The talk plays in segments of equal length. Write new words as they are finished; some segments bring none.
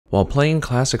While playing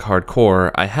Classic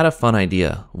Hardcore, I had a fun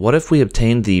idea. What if we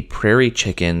obtained the Prairie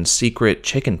Chicken secret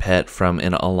chicken pet from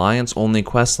an Alliance-only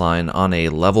questline on a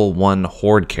level 1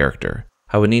 Horde character?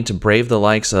 I would need to brave the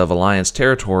likes of Alliance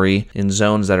territory in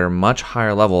zones that are much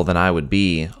higher level than I would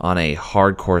be on a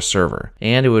hardcore server,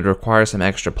 and it would require some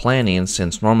extra planning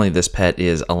since normally this pet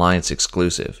is Alliance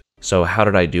exclusive. So how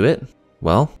did I do it?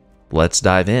 Well, let's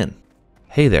dive in.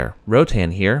 Hey there,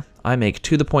 Rotan here. I make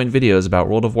to-the-point videos about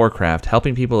World of Warcraft,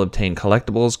 helping people obtain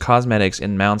collectibles, cosmetics,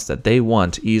 and mounts that they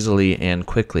want easily and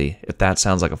quickly. If that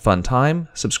sounds like a fun time,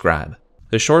 subscribe.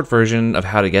 The short version of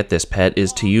how to get this pet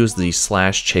is to use the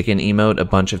 /chicken emote a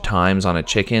bunch of times on a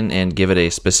chicken and give it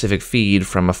a specific feed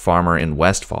from a farmer in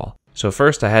Westfall. So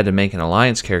first I had to make an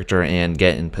Alliance character and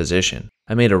get in position.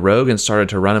 I made a rogue and started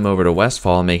to run him over to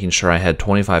Westfall, making sure I had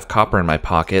 25 copper in my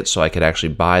pocket so I could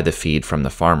actually buy the feed from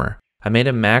the farmer. I made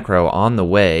a macro on the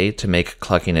way to make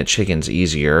clucking at chickens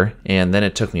easier, and then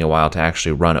it took me a while to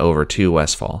actually run over to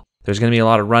Westfall. There's going to be a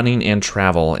lot of running and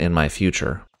travel in my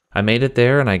future. I made it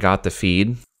there and I got the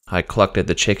feed. I clucked at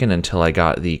the chicken until I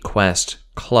got the quest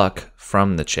cluck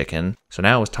from the chicken. So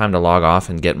now it was time to log off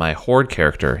and get my Horde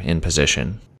character in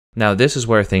position. Now this is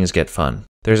where things get fun.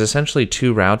 There's essentially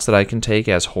two routes that I can take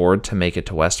as Horde to make it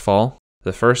to Westfall.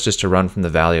 The first is to run from the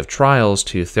Valley of Trials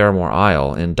to Theramore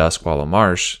Isle in Duskwallow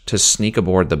Marsh to sneak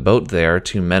aboard the boat there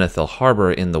to Menethil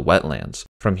Harbor in the wetlands.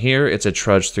 From here, it's a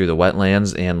trudge through the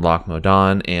wetlands and Loch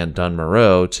Modan and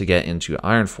Dunmoreau to get into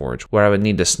Ironforge, where I would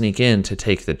need to sneak in to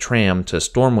take the tram to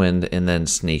Stormwind and then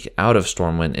sneak out of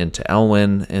Stormwind into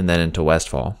Elwyn and then into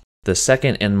Westfall. The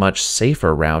second and much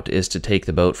safer route is to take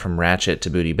the boat from Ratchet to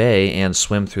Booty Bay and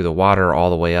swim through the water all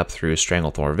the way up through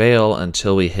Stranglethorn Vale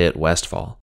until we hit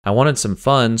Westfall. I wanted some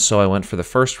fun, so I went for the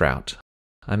first route.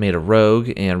 I made a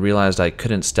rogue and realized I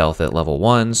couldn't stealth at level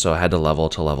 1, so I had to level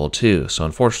to level 2. So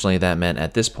unfortunately that meant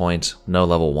at this point, no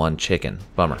level 1 chicken.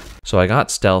 Bummer. So I got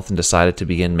stealth and decided to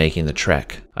begin making the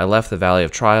trek. I left the Valley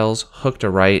of Trials, hooked a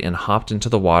right, and hopped into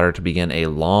the water to begin a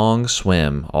long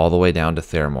swim all the way down to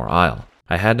Theramore Isle.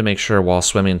 I had to make sure while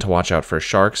swimming to watch out for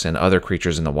sharks and other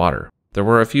creatures in the water. There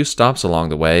were a few stops along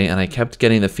the way, and I kept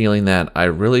getting the feeling that I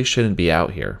really shouldn't be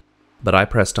out here. But I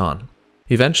pressed on.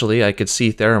 Eventually, I could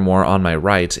see Theramore on my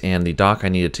right and the dock I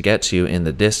needed to get to in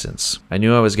the distance. I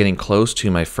knew I was getting close to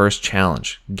my first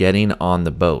challenge, getting on the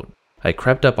boat. I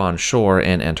crept up on shore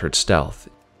and entered stealth.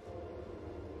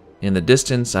 In the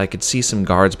distance, I could see some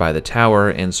guards by the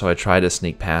tower, and so I tried to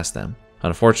sneak past them.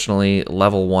 Unfortunately,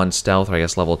 level 1 stealth, or I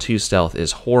guess level 2 stealth,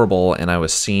 is horrible, and I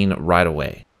was seen right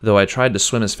away. Though I tried to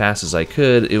swim as fast as I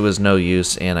could, it was no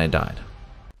use, and I died.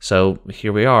 So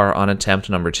here we are on attempt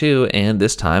number 2, and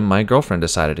this time my girlfriend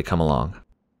decided to come along.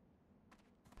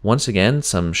 Once again,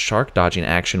 some shark dodging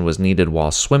action was needed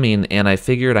while swimming, and I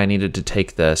figured I needed to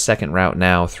take the second route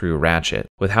now through Ratchet.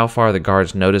 With how far the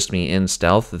guards noticed me in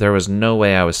stealth, there was no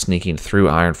way I was sneaking through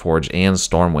Ironforge and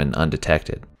Stormwind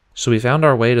undetected. So we found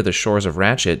our way to the shores of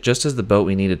Ratchet just as the boat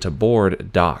we needed to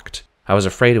board docked. I was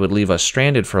afraid it would leave us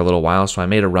stranded for a little while, so I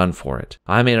made a run for it.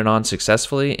 I made it on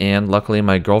successfully, and luckily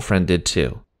my girlfriend did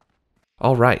too.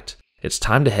 Alright, it's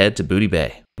time to head to Booty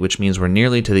Bay, which means we're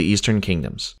nearly to the Eastern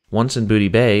Kingdoms. Once in Booty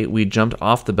Bay, we jumped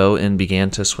off the boat and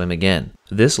began to swim again.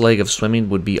 This leg of swimming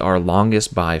would be our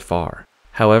longest by far.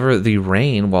 However, the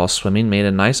rain while swimming made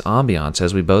a nice ambiance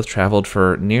as we both traveled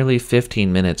for nearly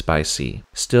 15 minutes by sea.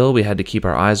 Still, we had to keep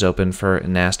our eyes open for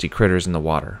nasty critters in the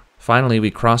water. Finally,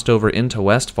 we crossed over into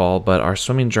Westfall, but our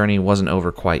swimming journey wasn't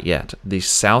over quite yet. The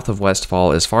south of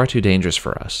Westfall is far too dangerous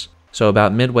for us. So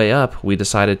about midway up, we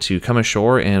decided to come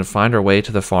ashore and find our way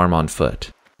to the farm on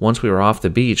foot. Once we were off the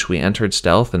beach, we entered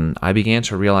stealth, and I began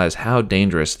to realize how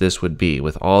dangerous this would be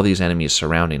with all these enemies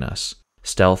surrounding us.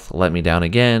 Stealth let me down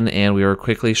again, and we were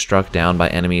quickly struck down by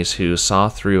enemies who saw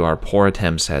through our poor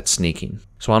attempts at sneaking.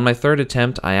 So on my third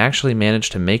attempt, I actually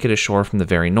managed to make it ashore from the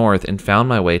very north and found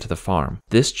my way to the farm.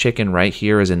 This chicken right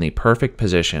here is in the perfect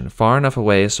position, far enough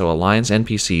away so Alliance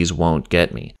NPCs won't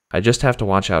get me. I just have to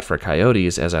watch out for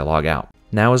coyotes as I log out.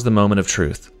 Now is the moment of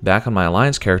truth. Back on my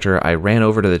Alliance character, I ran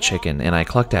over to the chicken and I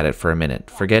clucked at it for a minute,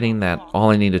 forgetting that all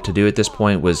I needed to do at this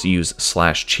point was use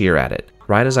 /cheer at it.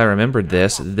 Right as I remembered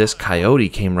this coyote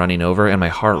came running over and my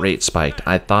heart rate spiked.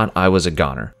 I thought I was a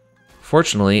goner.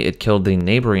 Fortunately, it killed the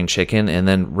neighboring chicken and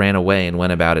then ran away and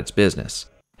went about its business.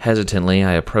 Hesitantly,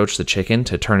 I approached the chicken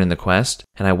to turn in the quest,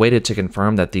 and I waited to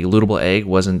confirm that the lootable egg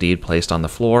was indeed placed on the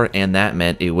floor, and that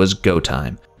meant it was go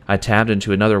time. I tabbed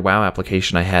into another WoW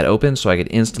application I had open so I could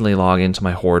instantly log into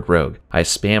my Horde rogue. I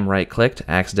spam right-clicked,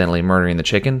 accidentally murdering the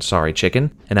chicken, sorry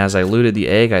chicken, and as I looted the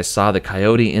egg I saw the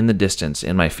coyote in the distance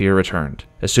and my fear returned.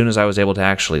 As soon as I was able to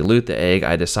actually loot the egg,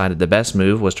 I decided the best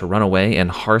move was to run away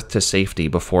and hearth to safety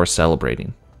before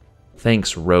celebrating.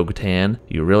 Thanks, Rotan,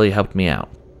 you really helped me out.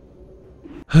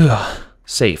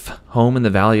 Safe, home in the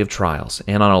Valley of Trials,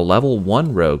 and on a level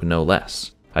 1 rogue no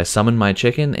less. I summoned my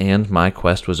chicken and my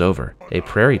quest was over. A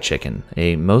Prairie Chicken,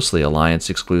 a mostly Alliance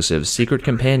exclusive secret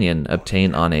companion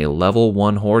obtained on a level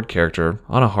 1 Horde character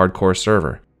on a hardcore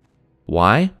server.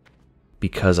 Why?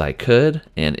 Because I could,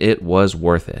 and it was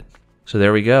worth it. So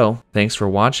there we go. Thanks for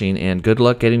watching and good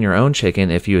luck getting your own chicken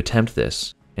if you attempt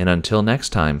this. And until next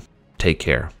time, take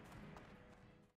care.